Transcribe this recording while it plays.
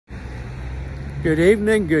Good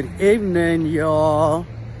evening, y'all.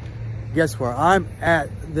 Guess where I'm at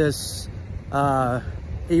this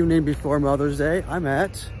evening before Mother's Day? I'm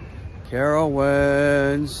at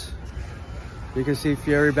Carowinds. You can see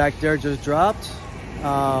Fury back there just dropped.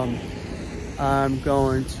 I'm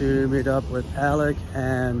going to meet up with Alec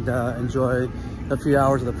and enjoy a few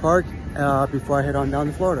hours of the park before I head on down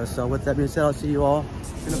to Florida. So with that being said, I'll see you all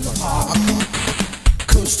in the park.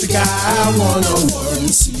 Coast to Guy 101,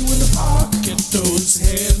 see you in the park, get those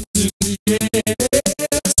hands in the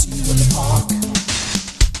air, see you in the park.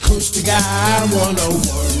 Coast to Guy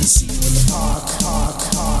 101, see you in the park.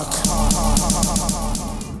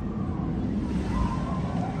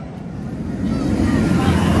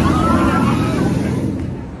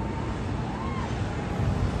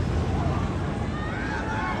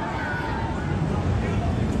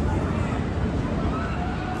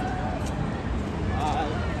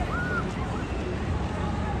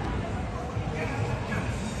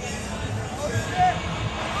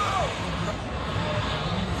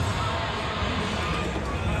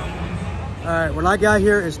 All right, when I got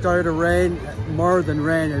here, it started to rain. More than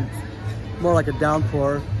rain, it's more like a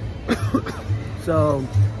downpour. So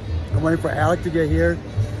I'm waiting for Alec to get here.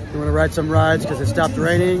 We want to ride some rides because it stopped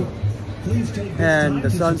raining and the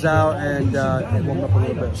sun's out and it warmed up a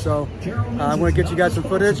little bit. So I'm going to get you guys some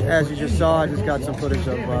footage. As you just saw, I just got some footage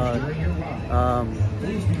of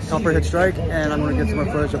Copperhead Strike, and I'm going to get some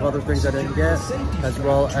more footage of other things I didn't get, as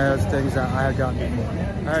well as things that I have gotten before.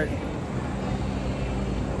 All right.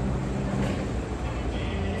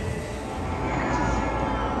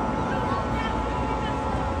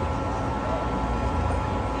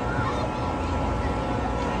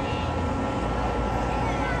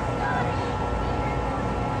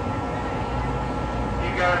 You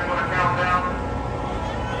guys want to count down?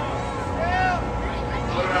 Yeah.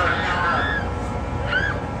 Look at our count up.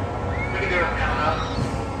 We can do a count up.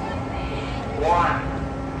 1,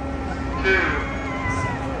 2,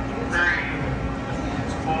 3,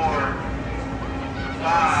 4,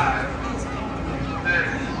 5,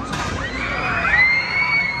 6.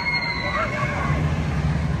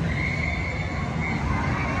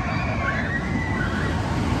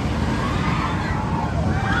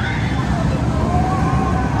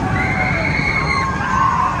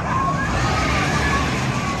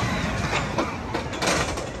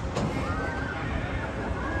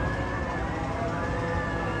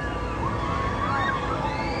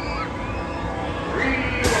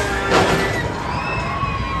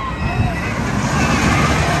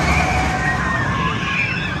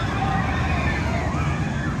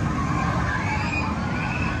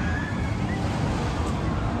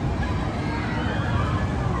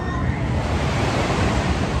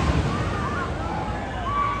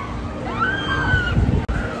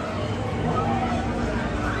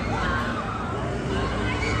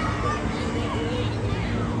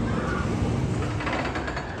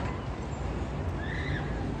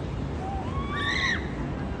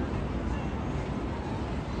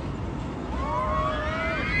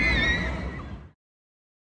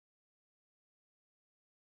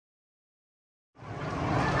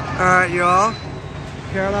 All right, y'all.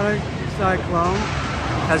 Carolina Cyclone,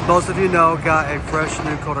 as most of you know, got a fresh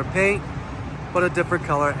new coat of paint, but a different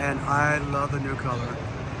color, and I love the new color.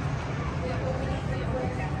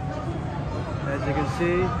 As you can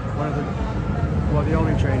see, the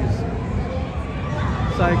only train is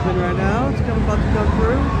cycling right now. It's about to come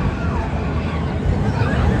through.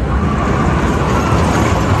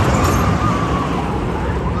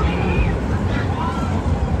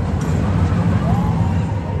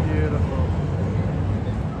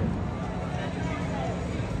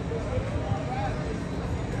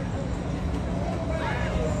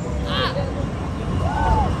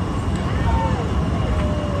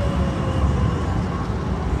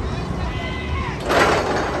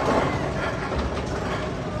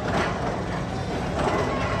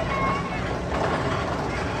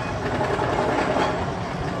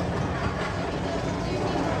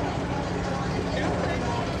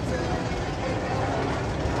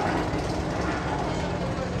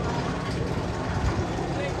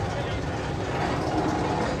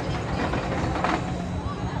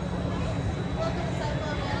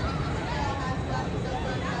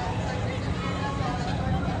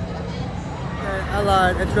 I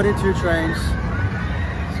lied, it's running 2 trains.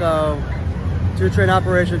 So, 2 train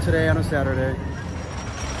operation today on a Saturday.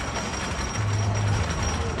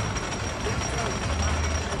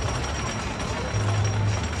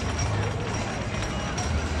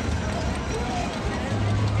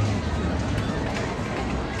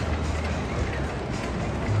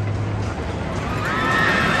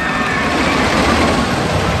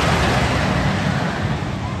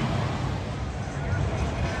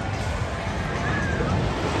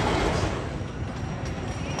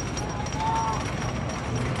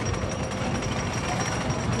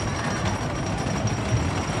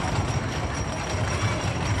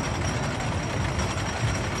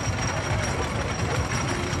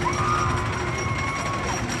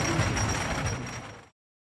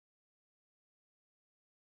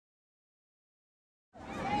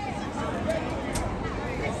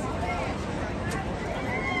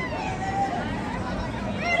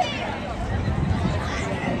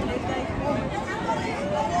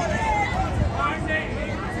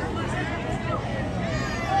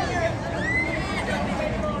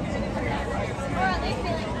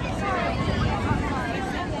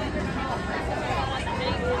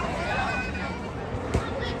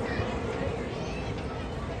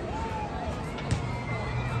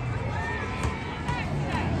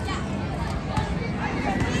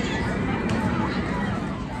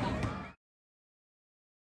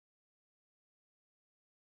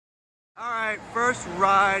 Alright, first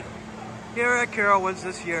ride here at Carowinds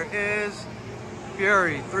this year is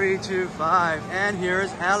Fury 325. And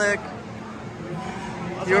here's Alec.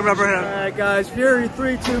 You remember him? Alright guys, Fury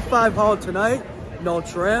 325 haul tonight. No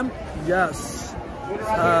trim. Yes.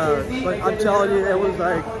 But I'm telling you, it was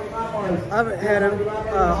like, I haven't had him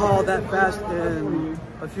haul that fast in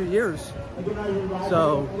a few years.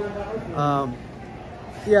 So,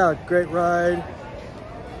 yeah, great ride.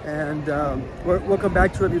 And we'll come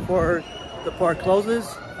back to it before the park closes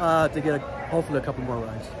to get hopefully a couple more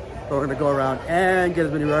rides. But we're gonna go around and get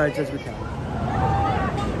as many rides as we can.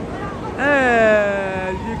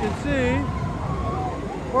 As you can see,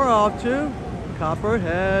 we're off to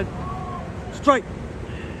Copperhead Strike.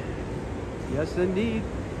 Yes, indeed.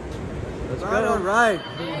 Let's go. All right.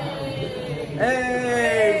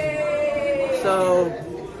 Hey. So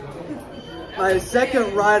my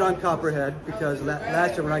second ride on Copperhead, because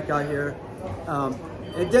last year when I got here,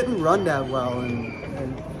 it didn't run that well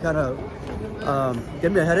and kind of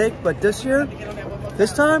gave me a headache. But this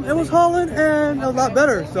time it was hauling and a lot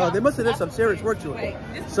better. So they must have did some serious work to it.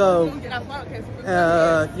 So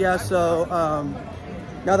yeah. So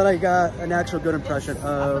now that I got an actual good impression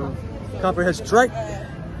of Copperhead Strike,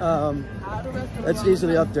 it's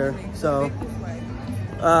easily up there. So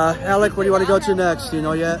Alec, where do you want to go to next? Do you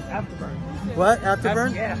know yet? Afterburn. What?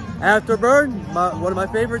 Afterburn? Yeah. Afterburn? One of my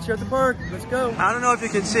favorites here at the park. Let's go. I don't know if you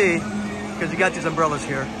can see, because you got these umbrellas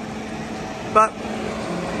here. But,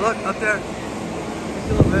 look, up there. Just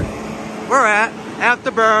a little bit. We're at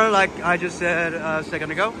Afterburn, like I just said a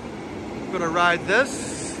second ago. I'm going to ride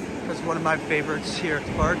this. That's one of my favorites here at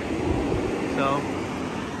the park. So,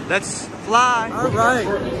 let's fly. All right.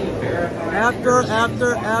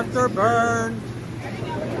 Afterburn.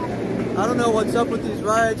 I don't know what's up with these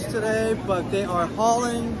rides today, but they are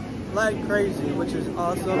hauling like crazy, which is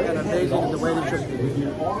awesome and amazing in the way they should be.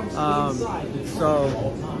 So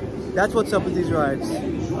that's what's up with these rides.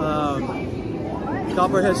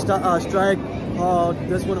 Copperhead Strike hauled,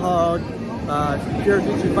 this one hauled, Fury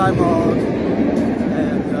 325 hauled,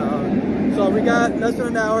 and so we got less than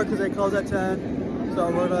an hour because they close at 10.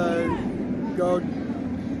 So we're gonna go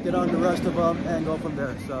get on the rest of them and go from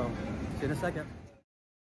there. So see you in a second.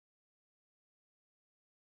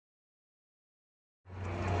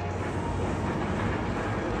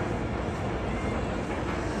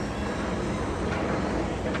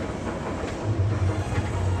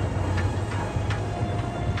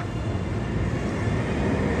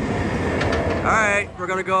 Alright, we're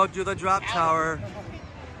gonna go do the drop tower.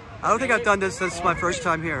 I don't think I've done this since my first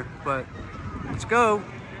time here, but let's go.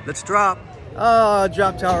 Let's drop.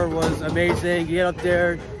 Drop tower was amazing. You get up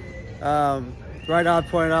there, right on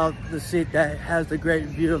pointed out the seat that has the great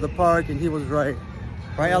view of the park, and he was right.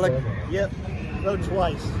 Right, Alec? Yep. Rode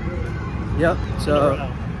twice. Yep. So,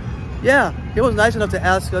 yeah, he was nice enough to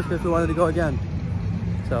ask us if we wanted to go again.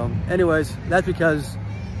 So, anyways, that's because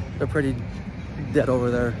they're pretty dead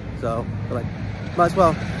over there. So, we're like, might as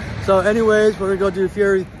well. So, anyways, we're gonna go do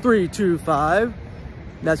Fury 325.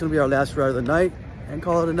 That's gonna be our last ride of the night, and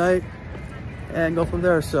call it a night, and go from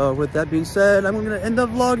there. So, with that being said, I'm gonna end the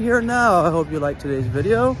vlog here now. I hope you liked today's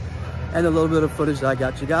video and a little bit of footage that I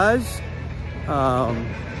got you guys.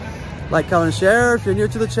 Like, comment, and share if you're new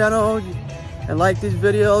to the channel and like these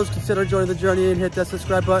videos. Consider joining the journey and hit that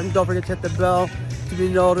subscribe button. Don't forget to hit the bell to be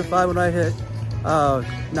notified when I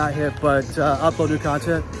upload new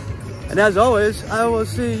content. And as always, I will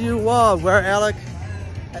see you all. Where, Alec?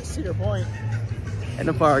 At Cedar Point. In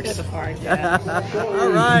the parks. At the park, yeah. All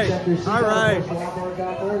right.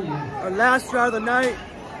 Our last ride of the night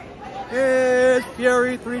is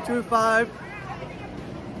Fury 325.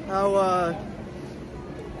 How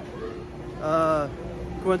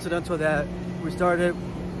coincidental that we started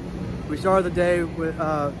the day with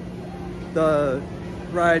the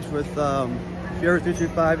rides with Fury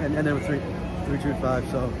 325 and ended with 325.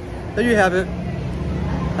 So there you have it.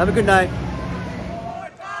 Have a good night.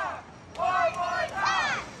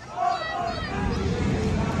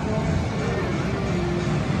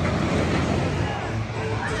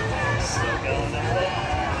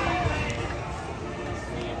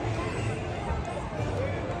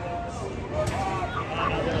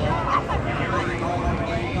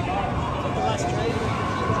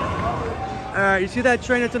 Alright, you see that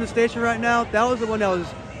train that's in the station right now? That was the one that was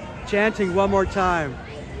chanting one more time.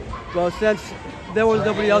 Well, since there was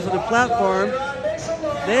nobody else on the platform,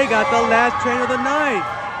 they got the last train of the night.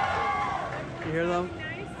 You hear them?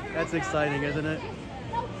 That's exciting, isn't it?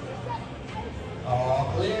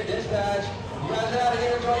 All clear, dispatch. You guys out of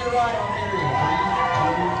here, enjoy your ride on Fury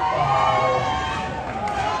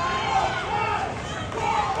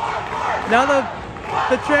 325. Now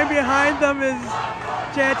The train behind them is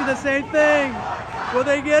chanting the same thing. Will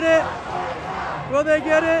they get it? Will they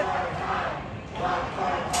get it?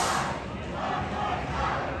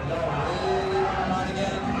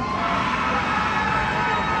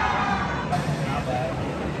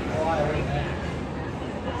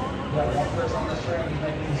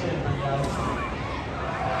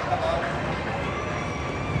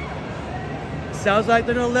 Sounds like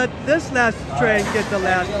they're gonna let this last train get the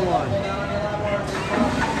last one.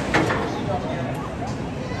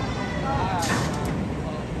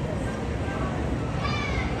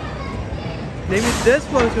 Maybe this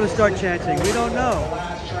one's gonna start chanting. We don't know.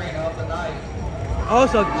 Oh,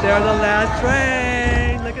 so they're the last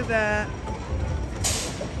train. Look at that.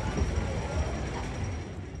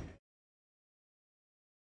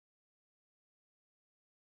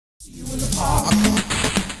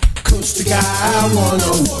 Coaster guy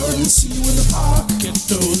 101. See you in the park. Get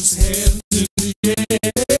those hands in the air.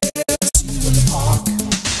 See you in the park.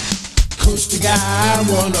 Coaster guy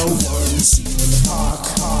 101. See you in the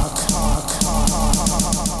park.